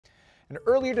And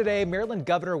earlier today, Maryland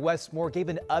Governor Wes Moore gave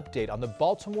an update on the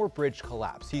Baltimore Bridge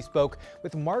collapse. He spoke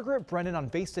with Margaret Brennan on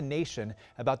Face the Nation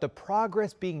about the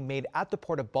progress being made at the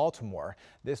Port of Baltimore.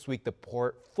 This week, the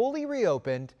port fully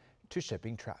reopened to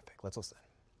shipping traffic. Let's listen.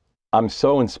 I'm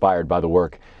so inspired by the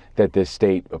work that this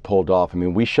state pulled off. I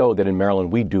mean, we show that in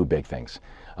Maryland we do big things.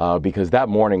 Because that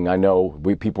morning, I know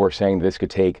people were saying this could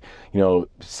take,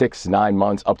 6, 9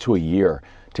 months, up to a year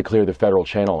to clear the federal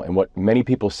channel. And what many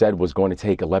people said was going to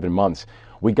take 11 months,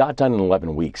 we got done in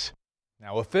 11 weeks.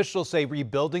 Now, officials say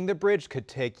rebuilding the bridge could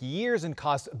take years and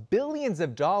cost billions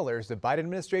of dollars. The Biden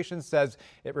administration says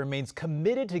it remains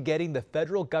committed to getting the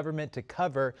federal government to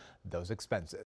cover those expenses.